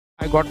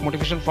I got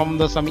motivation from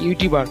the some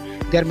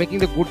YouTuber. They are making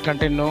the good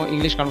content, no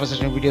English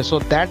conversation video. So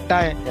Yeah.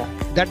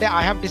 that day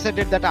I have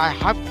decided that I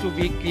have to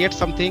be create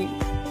something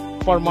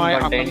for my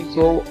Content. upcoming.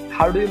 So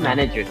how do you Yeah.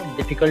 manage it?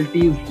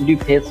 Difficulties did you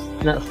face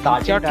in a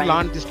starting Try to time?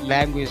 learn this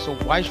language. So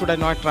why should I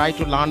not try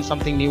to learn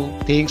something new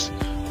things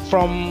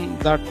from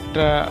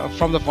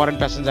from the foreign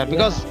passenger?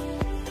 Because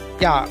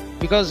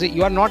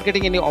you are not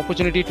getting any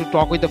opportunity to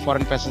talk with the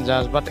foreign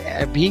passengers. But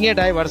being a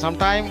driver,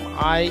 sometime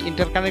I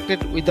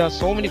interconnected with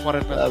so many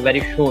foreign passengers.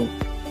 Very soon,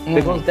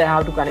 because Mhm. they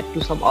have to connect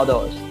to some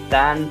others.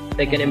 Then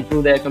they can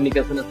improve their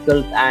communication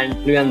skills and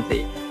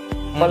fluency.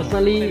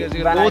 Personally,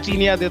 when दो I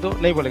चीनियाँ दे दो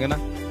नहीं बोलेंगे ना.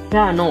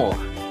 no,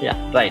 yeah,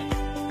 right.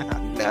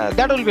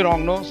 That will be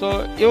wrong, no? So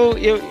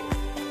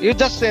you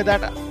just say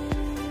that,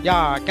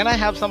 yeah, can I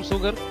have some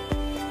sugar?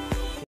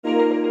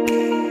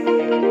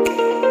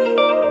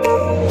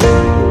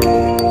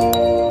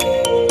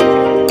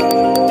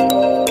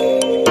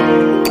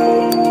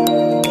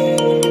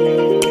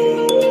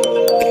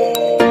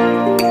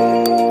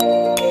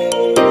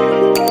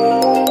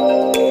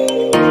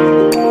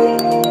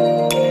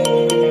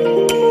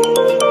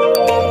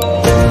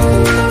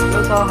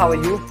 Hello, sir, how are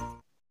you?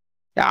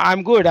 Yeah,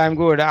 I'm good. I'm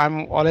good.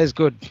 I'm always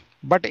good.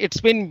 But it's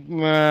been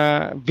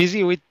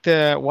busy with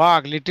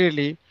work,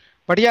 literally.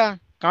 But yeah,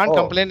 can't Oh,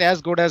 complain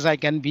as good as I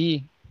can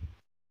be.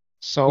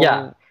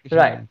 yeah, So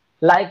right. yeah,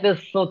 Life is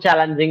so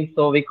challenging,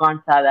 so we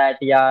can't say that,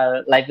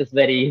 yeah, life is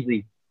very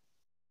easy.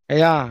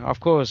 yeah, of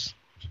course.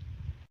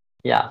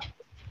 Yeah.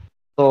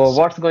 So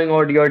what's going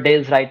on your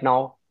days right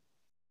now?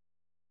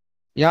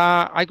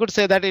 Yeah, I could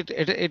say that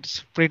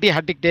it's pretty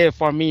hectic day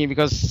for me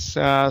because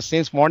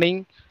since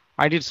morning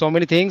I did so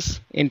many things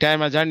in time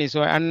my journey.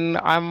 So and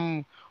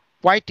I'm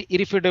quite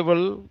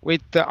irritable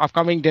with the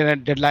upcoming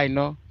deadline,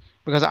 no,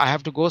 because I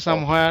have to go Oh,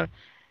 somewhere.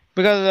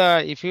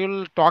 Because if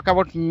you'll talk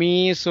about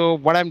me, so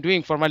what I'm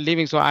doing for my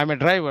living, so I'm a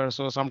driver.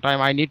 So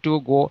sometime I need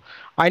to go.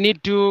 I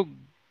need to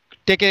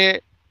take a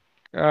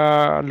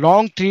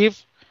long trip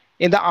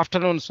in the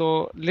afternoon.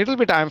 So little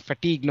bit I'm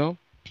fatigued, no.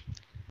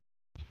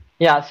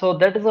 yeah, so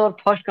that is our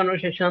first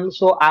conversation.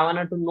 So I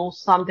wanted to know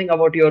something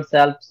about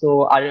yourself.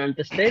 So are you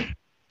interested?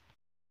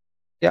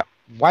 Yeah,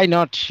 why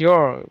not?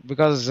 Sure,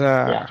 because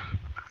Yeah.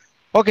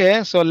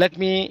 okay, so let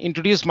me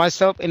introduce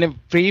myself in a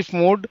brief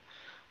mode.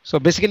 So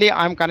basically,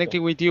 I'm Okay.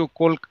 connecting with you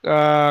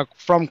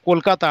from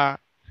Kolkata.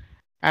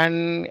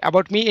 And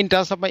about me in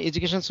terms of my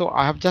education, so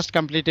I have just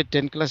completed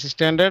 10 class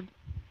standard.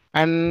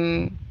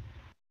 And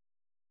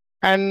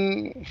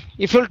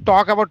if you'll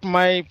talk about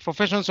my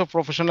profession, so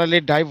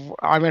professionally,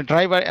 I'm a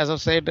driver, as I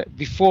said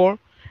before.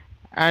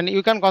 And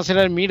you can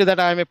consider me that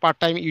I'm a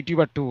part-time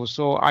YouTuber too.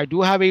 So I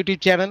do have a YouTube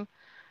channel,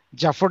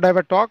 Jaffer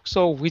Driver Talk,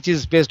 so which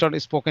is based on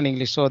spoken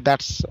English. So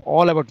that's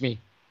all about me.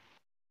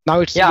 Now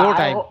it's Yeah, your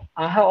time.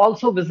 I have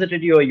also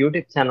visited your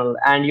YouTube channel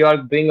and you are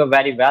doing a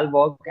very well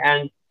work.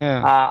 And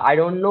Yeah. I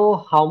don't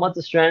know how much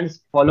students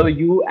follow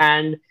you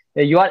and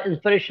you are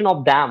inspiration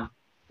of them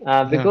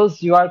Yeah.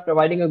 because you are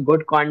providing a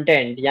good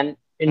content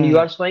and you Mm.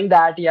 are showing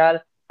that yeah,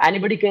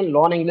 anybody can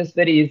learn English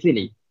very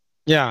easily.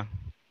 Yeah.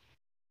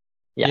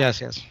 Yeah.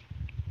 Yes. Yes.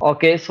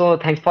 Okay, so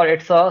thanks for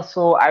it, sir.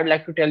 So I would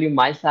like to tell you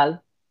myself.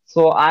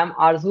 So I'm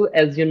Arzu,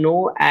 as you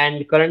know,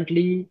 and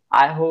currently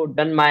I have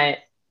done my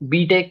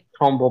BTech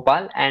from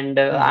Bhopal, and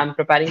Mm. I'm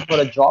preparing for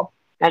a job.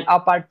 And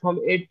apart from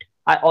it,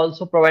 I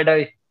also provide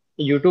a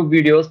YouTube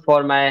videos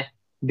for my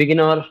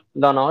beginner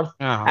learners,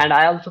 Uh-huh. and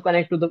I also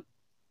connect to the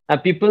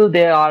people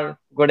they are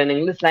good in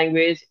English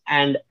language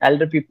and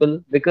elder people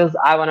because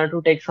I wanted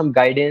to take some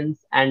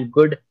guidance and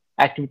good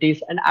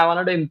activities and I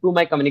wanted to improve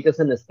my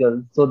communication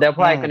skills. So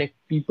therefore I Mm. connect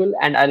people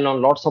and I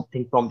learn lots of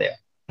things from there.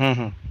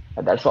 Mhm.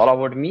 That's all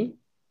about me.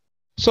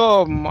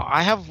 So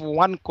I have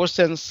one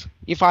questions.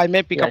 If I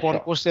may pick Yeah, up one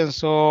sure. question,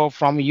 so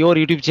from your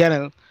YouTube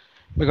channel,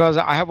 because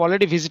I have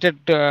already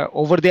visited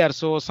over there.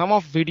 So some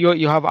of video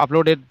you have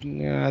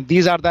uploaded,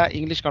 these are the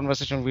English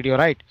conversation video,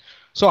 right?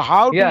 So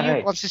how do Yeah, you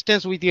right.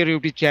 consistent with your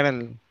YouTube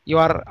channel? You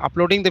are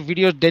uploading the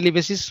videos daily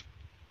basis?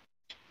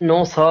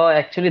 No, sir.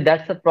 Actually,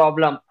 that's the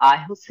problem. I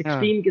have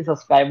Yeah. 16K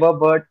subscriber,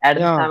 but at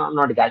this Yeah. time I'm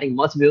not getting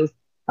much views.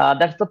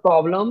 That's the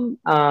problem.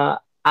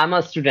 I'm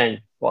a student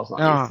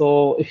personally, Yeah.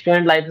 so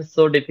student life is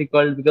so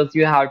difficult because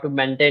you have to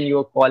maintain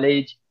your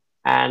college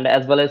and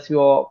as well as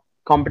your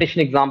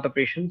competition exam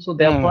preparation. So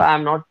therefore, Mm.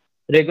 I'm not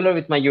regular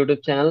with my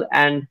YouTube channel,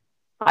 and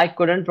I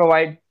couldn't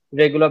provide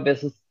regular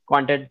basis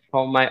content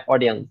from my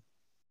audience.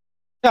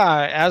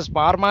 Yeah, as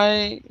per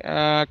my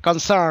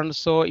concern,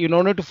 so you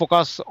don't need to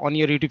focus on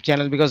your YouTube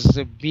channel because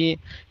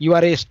you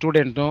are a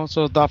student, no?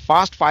 So the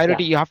first Yeah.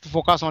 priority you have to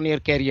focus on your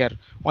career,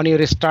 on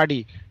your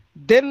study.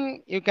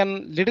 Then you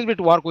can little bit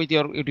work with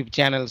your YouTube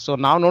channel. So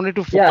now no need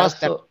to Yeah, focus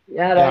that. so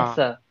yeah, right, Yeah,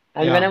 sir.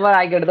 And yeah. whenever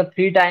I get the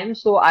free time,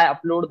 so I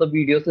upload the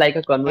videos like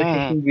a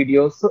Mm-hmm. conversation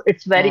video. So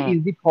it's very Mm-hmm.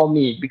 easy for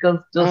me because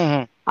just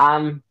Mm-hmm.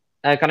 I'm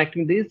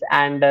connecting this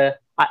and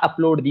I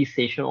upload this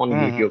session on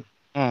Mm-hmm. YouTube.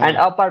 And Mm-hmm.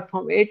 apart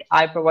from it,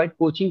 I provide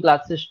coaching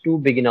classes to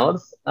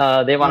beginners.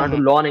 They wanted Mm-hmm. to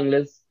learn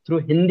English through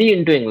Hindi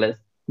into English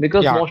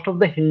because Yeah. most of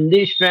the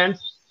Hindi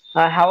students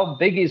have a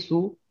big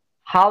issue.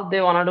 how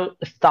they wanted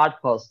to start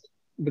first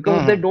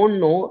because they Hmm. don't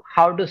know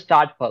how to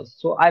start first.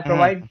 So I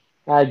provide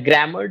Hmm.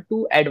 grammar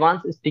to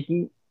advanced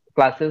speaking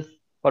classes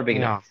for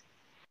beginners. Yeah.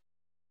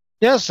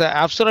 Yes,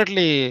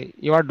 absolutely.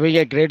 You are doing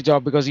a great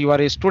job because you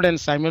are a student.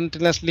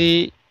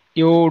 Simultaneously,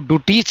 you do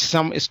teach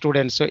some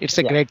students, so it's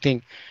a Yeah, great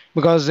thing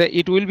because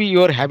it will be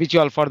your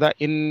habitual for the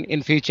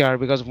in future.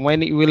 Because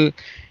when you will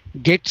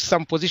get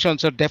some position,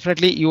 so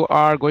definitely you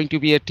are going to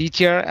be a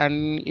teacher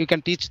and you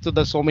can teach to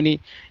the so many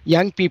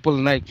young people.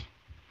 Like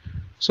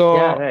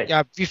yeah, so, right.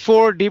 yeah.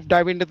 Before deep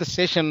dive into the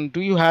session,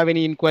 do you have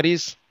any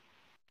inquiries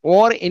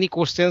or any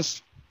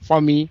questions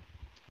for me?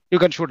 You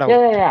can shoot out.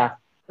 Yeah,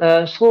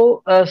 yeah,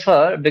 yeah.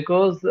 Sir,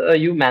 because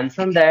you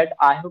mentioned that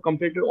I have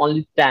completed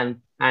only 10th,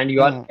 and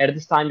you are Hmm. at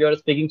this time you are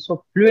speaking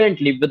so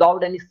fluently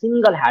without any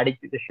single head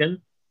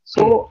education.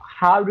 Hmm. So,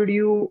 how did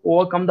you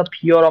overcome the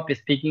fear of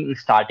speaking in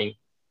starting?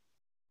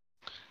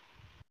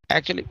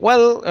 Actually,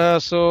 well,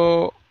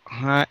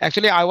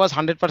 actually, I was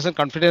 100%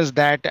 confident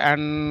that,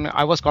 and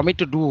I was committed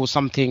to do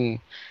something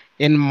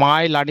in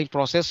my learning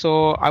process.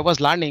 So I was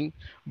learning,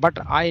 but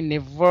I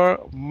never.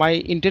 My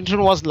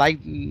intention was like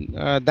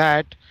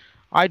that.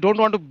 I don't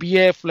want to be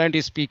a fluent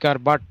speaker,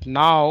 but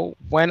now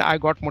when I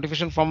got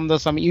motivation from the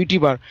some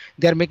YouTuber,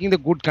 they are making the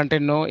good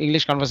content, no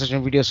English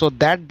conversation video. So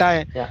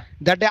Yeah,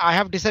 that day I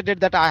have decided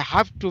that I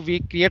have to be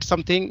create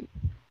something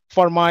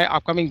for my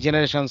upcoming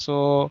generation.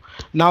 So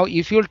now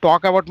if you'll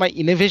talk about my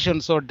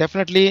innovation, so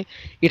definitely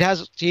it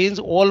has changed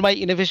all my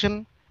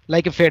innovation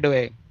like a fade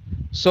away.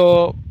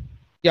 So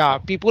yeah,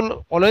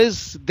 people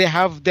always they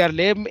have their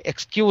lame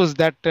excuse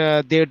that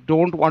they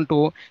don't want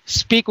to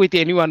speak with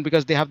anyone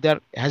because they have their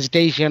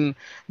hesitation.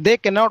 They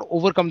cannot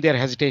overcome their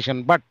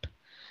hesitation. But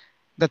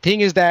the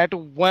thing is that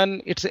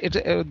when it's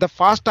the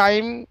first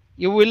time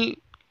you will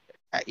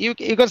you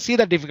can see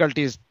the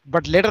difficulties,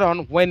 but later on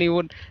when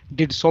you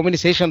did so many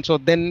sessions, so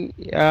then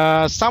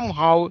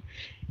somehow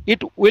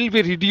it will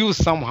be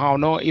reduced somehow,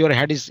 no, your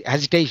head is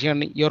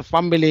hesitation, your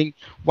fumbling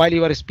while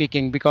you are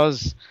speaking.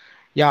 Because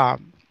yeah,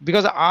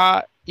 because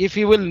if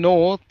you will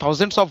know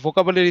thousands of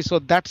vocabulary, so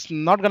that's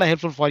not going to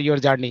helpful for your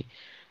journey.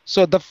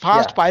 So the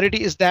first yeah,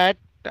 priority is that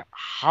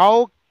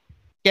how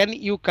can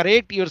you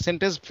correct your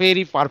sentence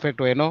very perfect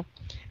way,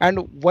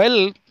 and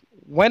well,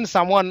 when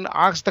someone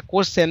asks the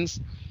questions,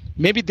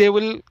 maybe they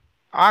will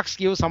ask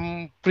you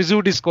some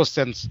prejudice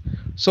questions,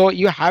 so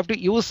you have to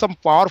use some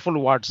powerful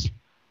words.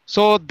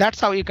 So that's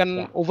how you can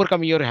yeah.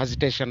 overcome your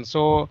hesitation.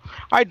 So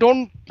I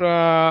don't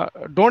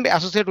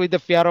associate with the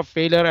fear of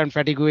failure and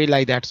fatigue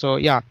like that. So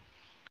yeah.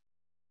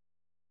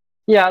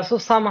 Yeah, so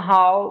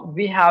somehow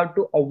we have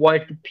to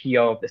avoid the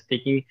fear of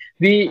speaking.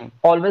 We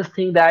always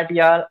think that,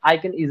 yeah, I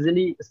can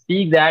easily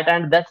speak that,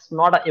 and that's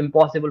not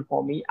impossible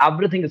for me.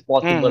 Everything is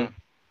possible, Mhm.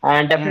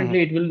 and Mhm.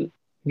 definitely it will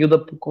give the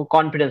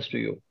confidence to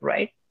you,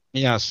 right?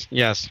 Yes,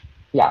 yes.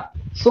 Yeah.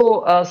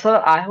 So,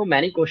 sir, I have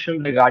many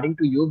questions regarding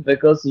to you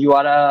because you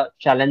are a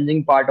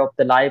challenging part of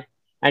the life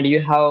and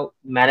you have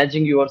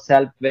managing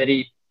yourself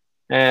very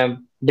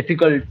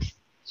difficult.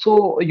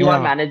 So you are Yeah.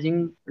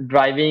 managing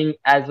driving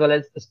as well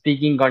as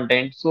speaking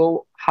content.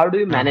 So how do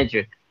you Yeah. manage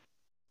it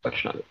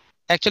professionally?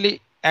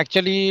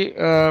 Actually,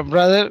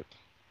 brother,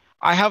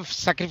 I have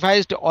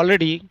sacrificed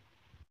already.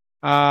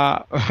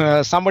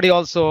 Somebody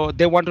also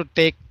they want to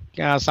take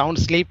sound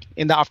sleep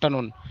in the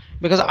afternoon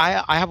because Oh,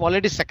 I have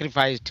already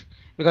sacrificed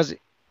because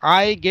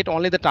I get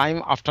only the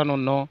time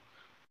afternoon, no.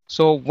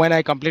 So when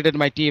I completed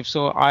my TF,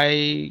 so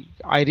I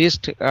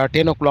reached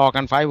 10 o'clock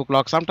and 5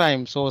 o'clock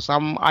sometime. So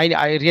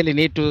I really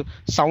need to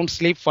sound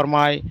sleep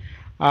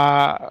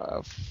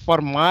uh, for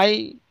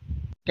my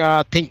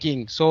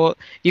thinking. So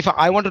if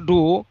I want to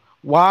do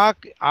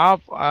work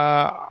up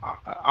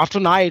after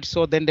night,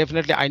 so then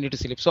definitely I need to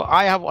sleep. So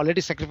I have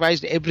already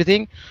sacrificed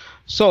everything.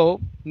 So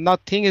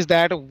nothing is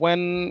that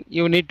when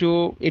you need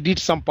to edit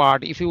some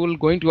part, if you will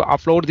going to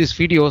upload this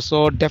video,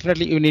 so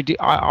definitely you need to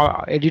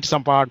edit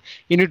some part.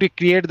 You need to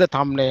create the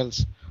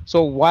thumbnails.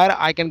 So where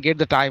I can get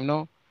the time,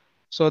 no?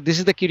 So this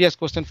is the curious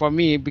question for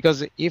me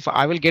because if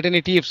I will get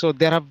any tips, so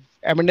there have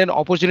abundant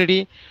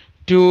opportunity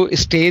to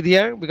stay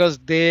there because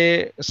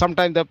they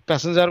sometimes the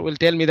passenger will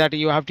tell me that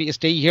you have to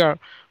stay here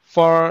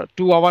for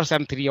 2 hours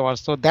and 3 hours.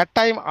 So that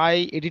time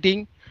I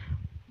editing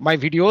my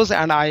videos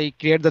and I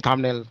create the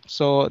thumbnail.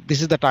 So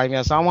this is the time.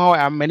 Yeah, somehow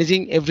I'm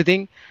managing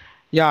everything.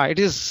 Yeah, it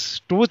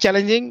is too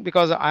challenging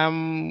because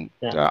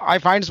yeah. I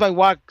find my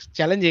work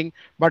challenging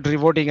but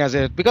rewarding as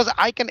it because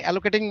I can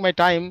allocating my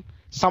time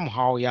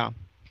somehow. Yeah.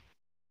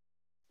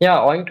 Yeah,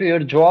 owing to your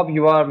job,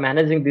 you are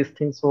managing these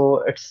things,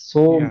 so it's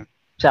so Yeah.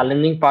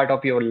 challenging part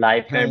of your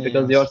life, and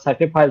because you are Yes.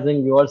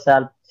 sacrificing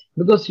yourself,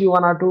 because you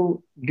wanna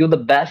to give the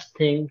best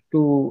thing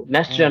to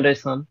next Mm,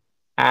 generation,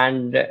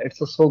 and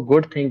it's a so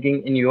good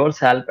thinking in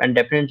yourself, and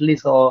definitely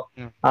so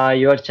yeah,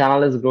 your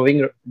channel is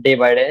growing day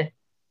by day,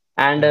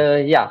 and yeah.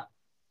 yeah.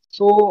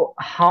 So,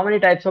 how many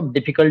types of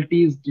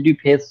difficulties did you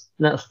face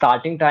in a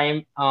starting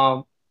time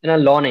in a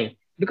learning?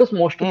 Because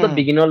most of the Mm,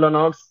 beginner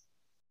learners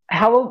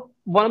have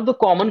one of the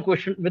common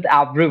question with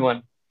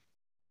everyone.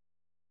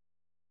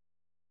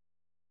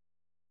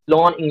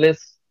 Learn English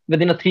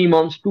within a 3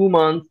 months, 2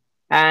 months.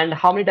 and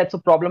how many types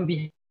of problem we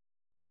have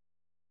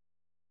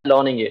while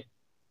learning it.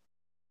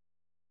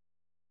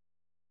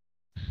 So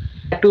would you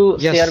like to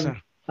Yes, share sir.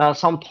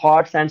 some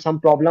thoughts and some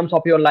problems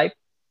of your life?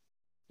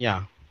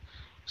 Yeah.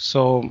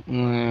 So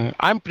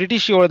I'm pretty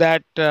sure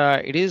that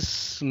it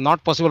is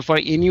not possible for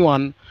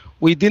anyone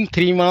within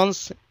 3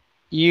 months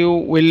you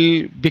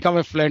will become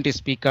a fluent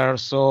speaker.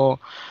 So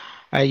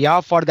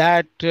yeah, for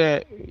that,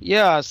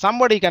 yeah,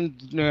 somebody can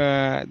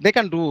they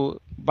can do,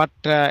 but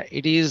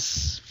it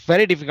is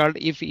very difficult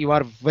if you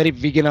are very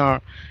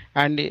beginner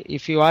and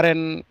if you are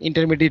an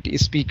intermediate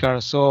speaker.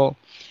 So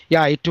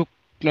yeah, it took.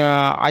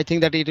 I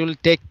think that it will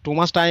take too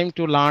much time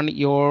to learn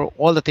your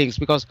all the things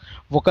because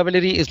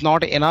vocabulary is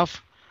not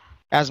enough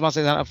as much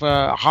as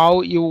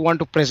how you want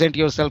to present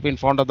yourself in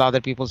front of the other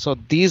people. So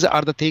these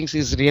are the things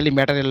is really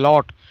matter a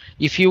lot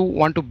if you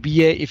want to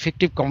be a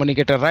effective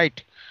communicator,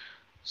 right?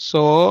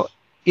 So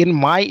in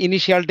my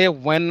initial day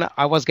when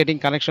I was getting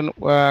connect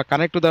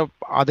to the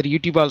other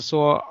YouTubers,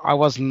 so I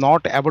was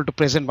not able to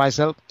present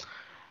myself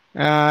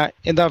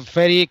in the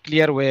very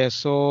clear way.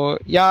 So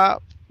yeah,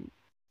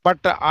 but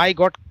I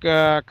got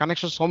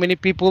connection so many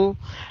people,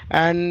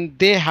 and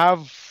they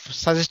have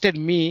suggested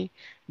me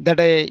that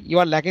you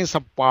are lacking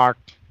some part.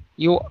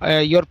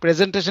 Your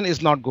presentation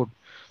is not good.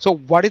 So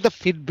what is the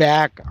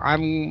feedback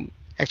I'm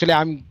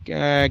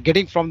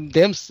getting from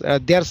them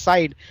their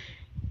side?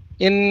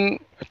 In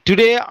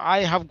today I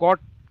have got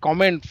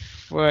comment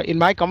in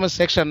my comment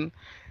section.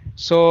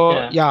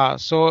 So Yeah, yeah,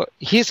 so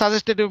he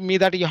suggested to me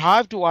that you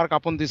have to work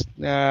upon this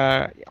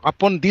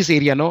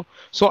area, no.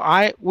 So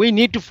I we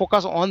need to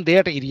focus on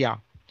that area,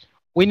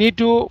 we need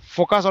to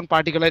focus on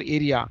particular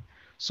area.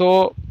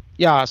 So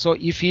yeah, so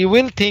if you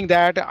will think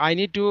that I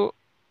need to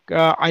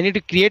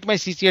create my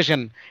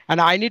situation and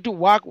I need to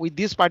work with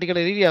this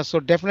particular area, so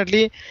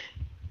definitely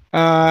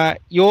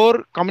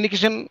your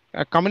communication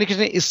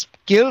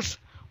skills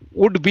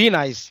would be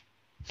nice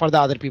for the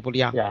other people.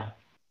 Yeah. yeah.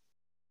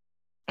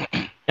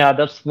 Yeah,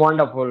 that's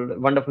wonderful,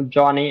 wonderful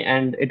journey,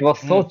 and it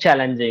was so Mhm.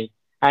 challenging.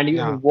 And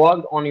you have Yeah.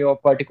 worked on your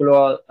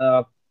particular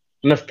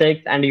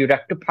mistakes, and you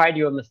rectified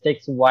your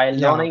mistakes while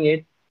Yeah. learning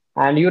it,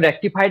 and you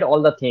rectified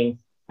all the things.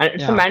 And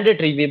it's a Yeah.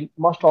 mandatory. We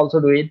must also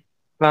do it.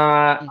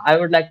 I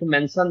would like to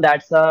mention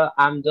that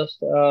I'm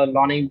just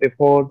learning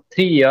before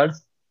 3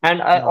 years,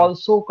 and I Yeah.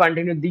 also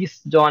continue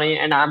this journey,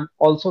 and I'm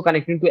also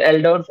connecting to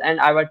elders, and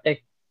I will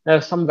take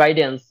some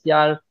guidance.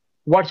 Yeah,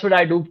 what should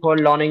I do for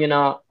learning in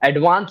a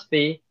advanced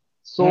way?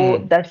 So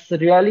Hmm. that's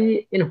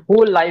really in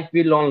whole life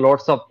we learn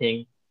lots of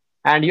things,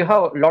 and you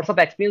have lots of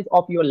experience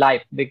of your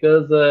life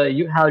because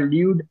you have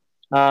lived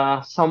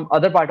some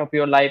other part of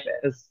your life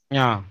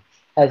Yeah.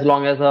 as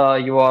long as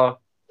your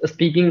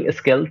speaking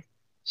skills.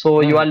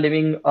 So you Hmm. are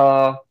living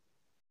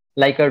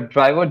like a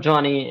driver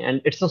journey,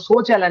 and it's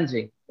so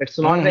challenging. It's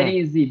not Hmm. very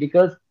easy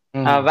because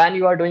Hmm. when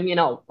you are doing in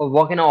a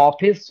work in an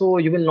office, so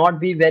you will not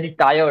be very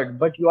tired,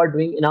 but you are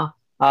doing in a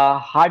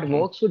hard Hmm.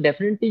 work, so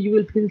definitely you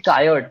will feel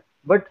tired.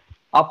 But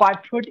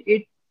apart from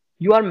it,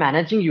 you are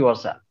managing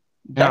yourself.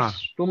 Yeah.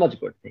 That's too much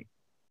good thing.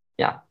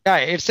 Yeah, Yeah,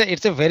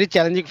 it's a very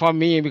challenging for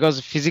me because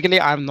physically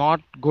I'm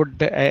not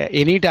good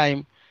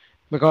anytime,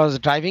 because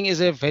driving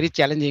is a very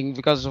challenging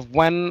because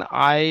when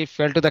I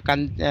fell to the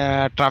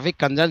traffic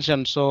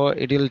congestion, so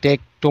it will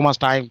take too much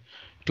time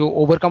to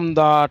overcome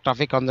the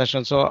traffic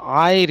congestion. So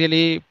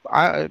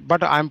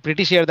but I'm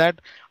pretty sure that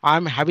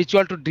I'm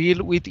habitual to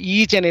deal with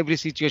each and every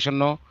situation,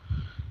 no.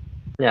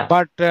 yeah,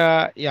 But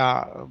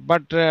yeah,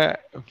 but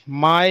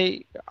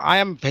my I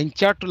am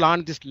ventured to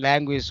learn this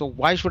language, so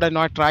why should I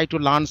not try to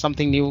learn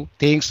something new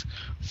things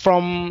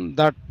from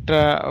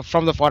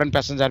the foreign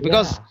passenger?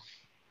 Because yeah,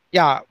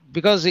 yeah,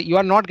 because you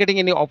are not getting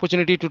any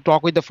opportunity to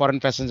talk with the foreign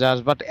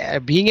passengers. But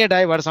being a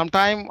driver,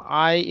 sometime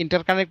I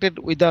interconnected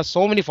with the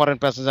so many foreign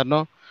passengers,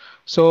 no.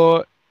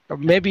 So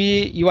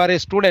maybe you are a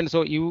student,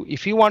 so you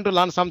if you want to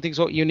learn something,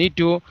 so you need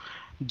to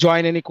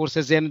join any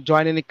courses and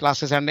join any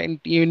classes, and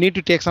you need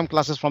to take some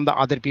classes from the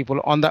other people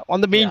on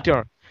the main yeah,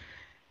 tour.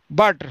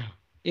 But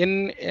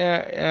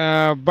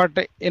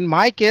but in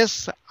my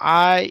case,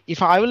 I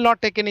if I will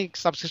not take any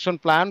subscription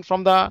plan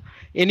from the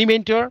any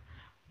mentor,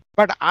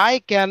 but I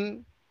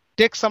can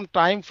take some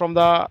time from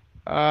the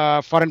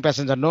foreign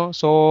passenger, no.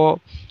 So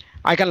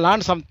I can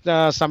learn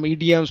some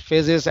idioms,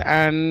 phrases,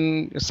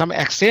 and some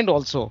accent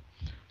also.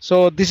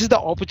 So this is the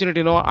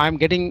opportunity, I'm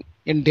getting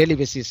in daily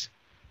basis.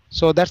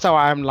 So that's how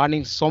I'm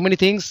learning so many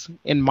things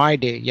in my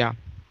day. Yeah.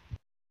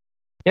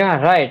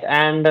 yeah, right.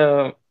 And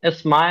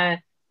it's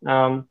my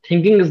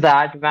thinking is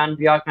that when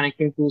we are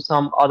connecting to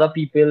some other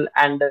people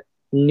and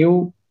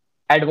new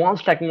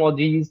advanced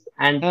technologies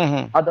and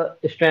Mm-hmm. other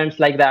strands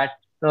like that,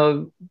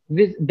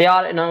 they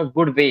are in a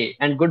good way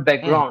and good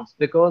Mm-hmm. backgrounds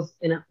because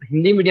in a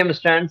Hindi medium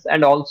strands,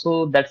 and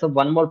also that's a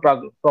one more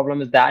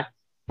problem is that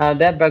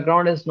their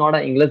background is not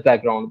an English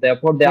background.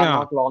 Therefore, they are Yeah.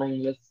 not learning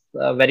English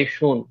very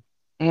soon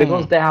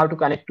because Mm-hmm. they have to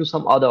connect to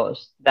some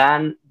others.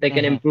 Then they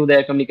can Mm-hmm. improve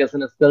their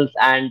communication skills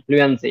and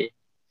fluency.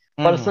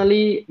 Mm-hmm.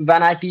 Personally,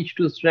 when I teach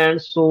to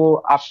students,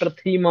 so after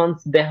 3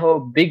 months, they have a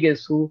big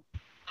issue.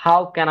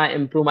 How can I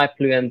improve my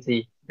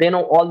fluency? They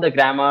know all the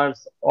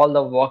grammars, all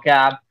the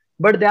vocab,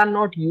 but they are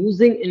not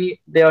using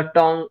any their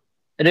tongue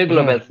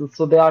regular Mm, basis.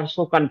 So they are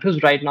so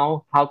confused right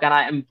now. How can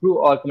I improve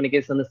our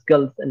communication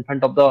skills in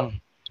front of the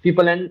mm,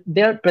 people? And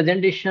their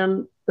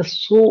presentation is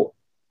so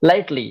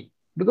lightly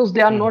because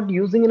they are mm, not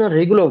using in a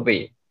regular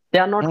way. They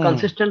are not mm,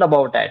 consistent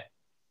about that.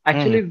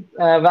 mm, Actually,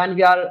 when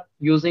we are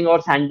using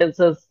our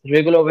sentences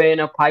regular way in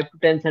a 5 to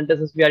 10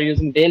 sentences we are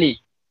using daily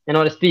in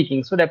our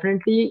speaking, so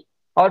definitely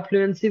our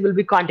fluency will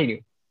be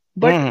continued.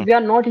 But mm, we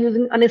are not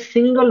using a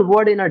single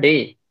word in a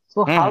day.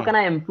 So how mm. can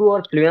I improve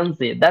our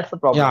fluency? That's the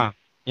problem. Yeah,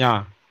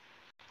 yeah.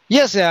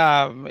 Yes,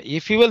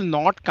 if you will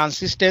not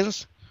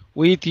consistent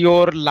with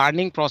your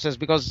learning process,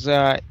 because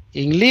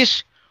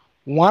English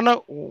one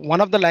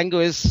of the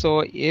languages.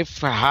 So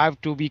if I have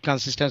to be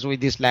consistent with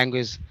this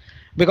language,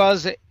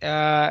 because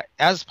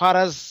as far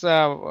as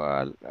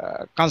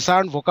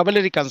concerned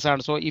vocabulary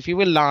concerned, so if you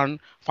will learn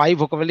five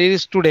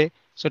vocabularies today,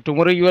 so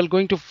tomorrow you are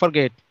going to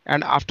forget,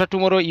 and after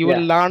tomorrow you will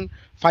Yeah, learn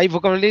five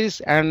vocabularies,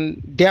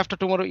 and day after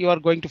tomorrow you are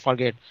going to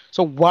forget.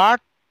 So what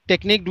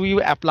technique do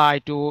you apply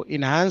to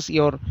enhance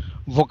your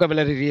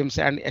vocabulary realms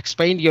and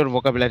expand your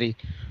vocabulary?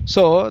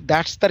 So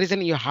that's the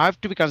reason you have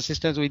to be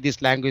consistent with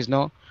this language,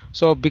 no?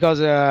 So because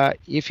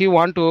if you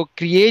want to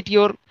create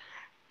your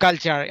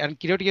culture and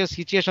create your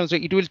situation, so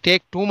it will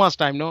take too much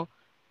time, no?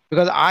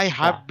 Because I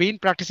yeah, have been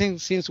practicing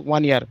since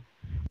 1 year,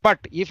 but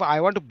if I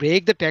want to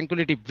break the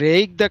tranquility,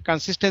 break the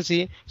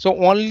consistency, so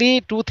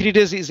only 2 3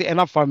 days is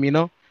enough for me,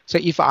 no? So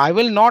if I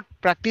will not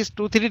practice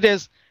 2 3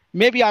 days,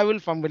 maybe I will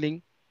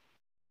fumbling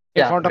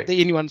in yeah, front of right. the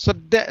anyone. So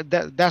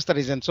that's the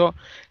reason. So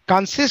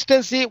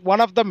consistency,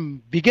 one of the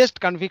biggest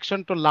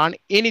conviction to learn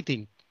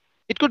anything.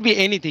 It could be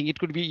anything. It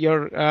could be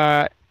your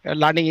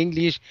learning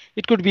English.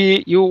 It could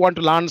be you want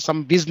to learn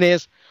some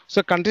business.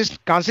 So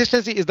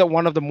consistency is the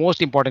one of the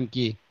most important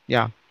key.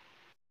 Yeah.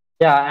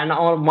 Yeah, and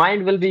our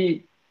mind will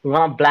be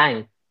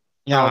blank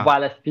Yeah.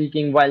 while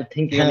speaking, while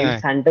thinking a new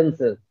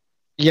sentences.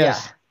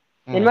 Yeah. Yes.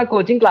 In my Mm,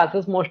 coaching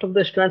classes, most of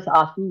the students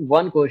ask me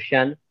one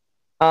question.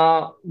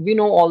 We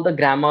know all the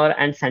grammar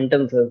and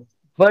sentences,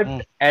 but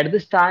mm, at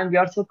this time we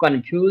are so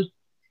confused.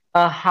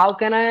 How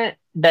can I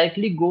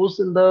directly goes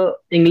in the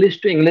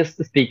English to English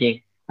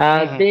speaking?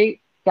 mm,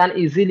 They can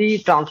easily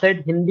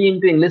translate Hindi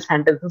into English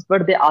sentences,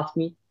 but they ask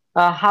me,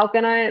 how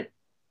can I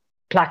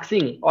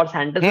flexing or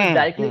sentences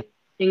mm, mm, directly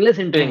English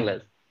into mm,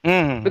 English?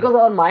 mm, Because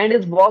our mind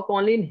is work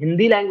only in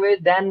Hindi language,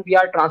 then we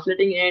are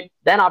translating it,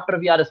 then after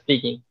we are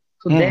speaking.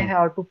 So they mm,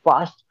 have to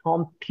pass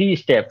from 3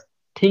 steps: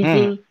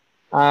 mm, thinking,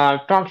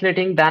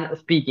 translating, then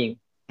speaking.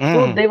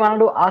 So mm. they wanted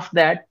to ask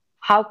that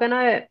how can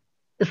I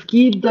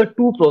skip the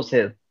two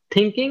process,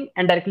 thinking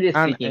and directly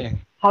And speaking?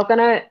 How can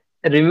I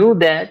remove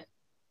that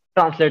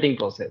translating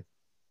process?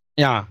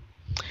 yeah.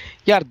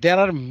 Yeah, there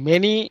are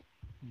many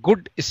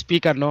good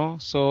speaker, no?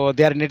 So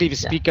they are native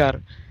Yeah,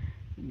 speaker.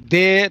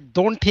 They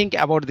don't think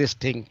about this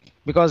thing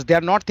because they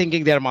are not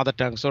thinking their mother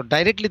tongue. So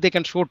directly they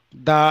can shoot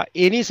the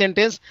any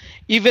sentence,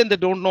 even they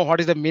don't know what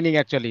is the meaning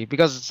actually.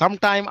 Because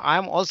sometime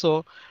I'm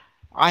also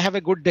I have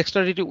a good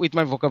dexterity with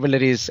my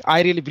vocabularies.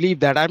 I really believe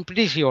that. I'm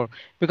pretty sure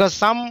because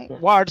some yeah.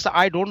 words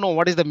I don't know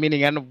what is the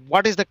meaning and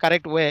what is the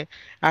correct way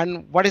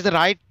and what is the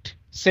right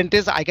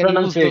sentence I can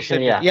use those Pronunciation,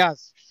 sentences. yeah,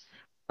 Yes,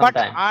 but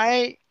sometimes.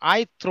 I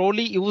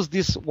thoroughly use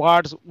these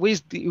words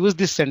with use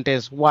this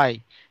sentence.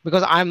 Why?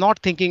 Because I'm not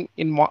thinking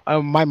in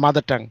my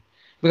mother tongue.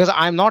 Because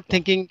I'm not Yeah,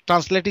 thinking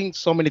translating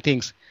so many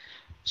things.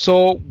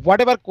 So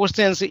whatever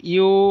questions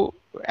you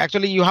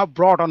actually you have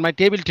brought on my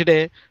table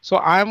today, so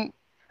I'm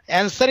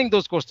answering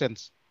those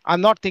questions.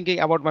 I'm not thinking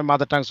about my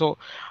mother tongue. So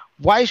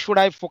why should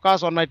I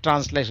focus on my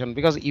translation?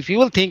 Because if you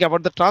will think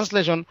about the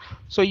translation,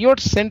 so your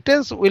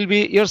sentence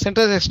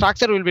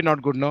structure will be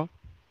not good, no?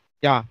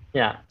 Yeah.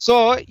 yeah.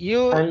 So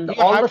And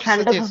you all have the to sentences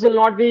suggest. will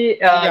not be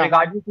Yeah,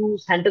 regarding to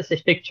sentence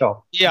structure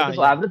yeah, because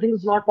yeah, everything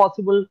is not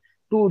possible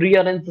to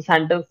rearrange the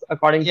sentence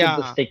according to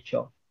the yeah,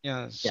 structure.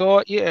 yeah. Yeah,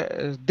 So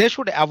yeah, they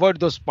should avoid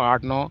those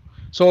part, no.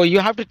 So you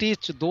have to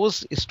teach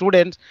those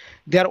students.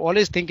 They are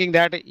always thinking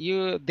that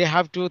they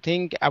have to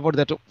think about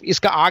that.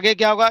 इसका आगे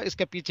क्या होगा,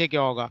 इसके पीछे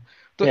क्या होगा.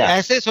 तो yeah,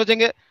 ऐसे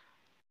सोचेंगे.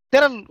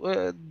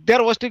 They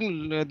are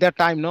wasting their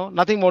time, no.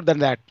 Nothing more than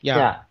that.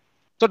 Yeah. yeah,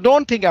 So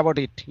don't think about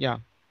it. Yeah.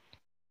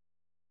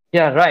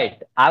 yeah,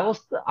 right. I was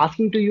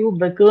asking to you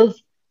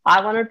because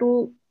I wanted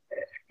to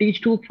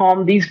teach you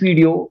from this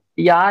video.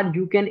 Yeah,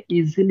 you can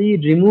easily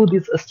remove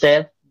this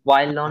step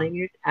while learning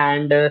it,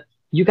 and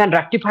you can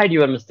rectify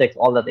your mistakes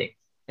all the things.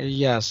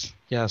 Yes.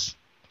 Yes.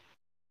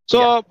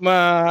 Yeah, So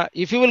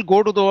if you will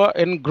go to the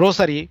in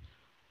grocery,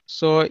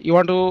 so you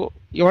want to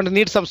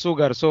need some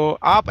sugar. So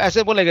आप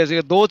ऐसे बोलेंगे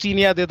जैसे दो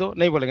चीनियाँ दे दो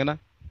नहीं बोलेंगे ना.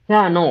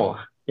 yeah, no,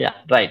 yeah,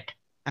 right.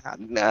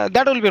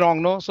 That will be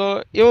wrong, no.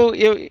 So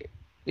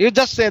you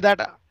just say that,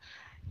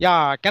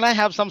 yeah, can I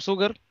have some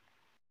sugar?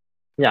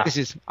 Yeah, This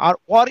is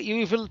or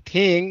you will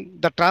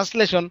think the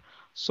translation.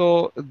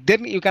 So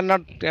then you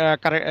cannot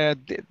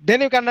correct.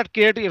 Then you cannot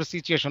create your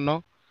situation,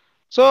 no.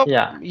 So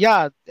yeah,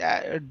 yeah,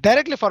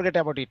 directly forget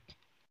about it.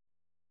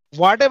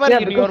 Whatever yeah.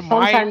 in Because your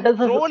some mind,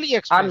 sentences thoroughly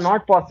are express.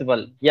 not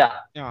possible. Yeah.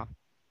 Yeah.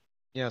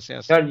 Yes,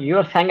 yes.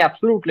 You're saying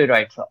absolutely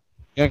right, sir.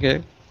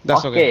 Okay,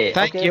 that's okay. Okay,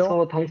 Thank okay. you.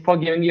 So thanks for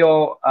giving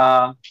your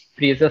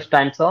precious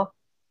time, sir.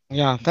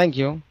 Yeah, thank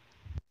you.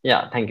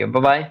 Yeah, thank you.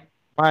 Bye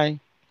bye.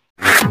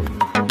 Bye.